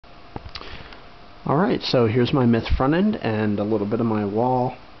Alright, so here's my Myth front end and a little bit of my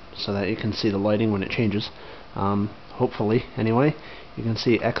wall so that you can see the lighting when it changes. Hopefully, anyway. You can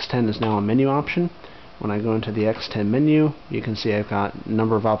see X-10 is now a menu option. When I go into the X-10 menu, you can see I've got a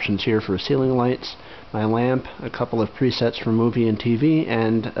number of options here for ceiling lights, my lamp, a couple of presets for movie and TV,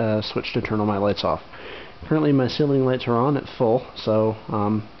 and a switch to turn all my lights off. Currently my ceiling lights are on at full, so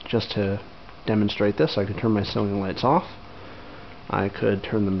just to demonstrate this, I could turn my ceiling lights off. I could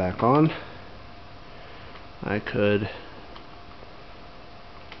turn them back on. I could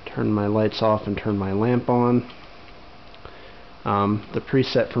turn my lights off and turn my lamp on. The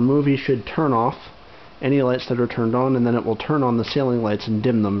preset for movie should turn off any lights that are turned on, and then it will turn on the ceiling lights and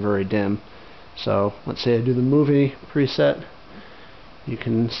dim them very dim. So let's say I do the movie preset. You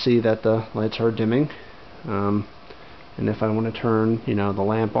can see that the lights are dimming. And if I want to turn, the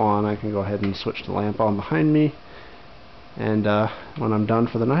lamp on, I can go ahead and switch the lamp on behind me. And when I'm done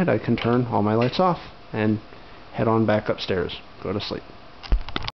for the night, I can turn all my lights off and head on back upstairs. Go to sleep.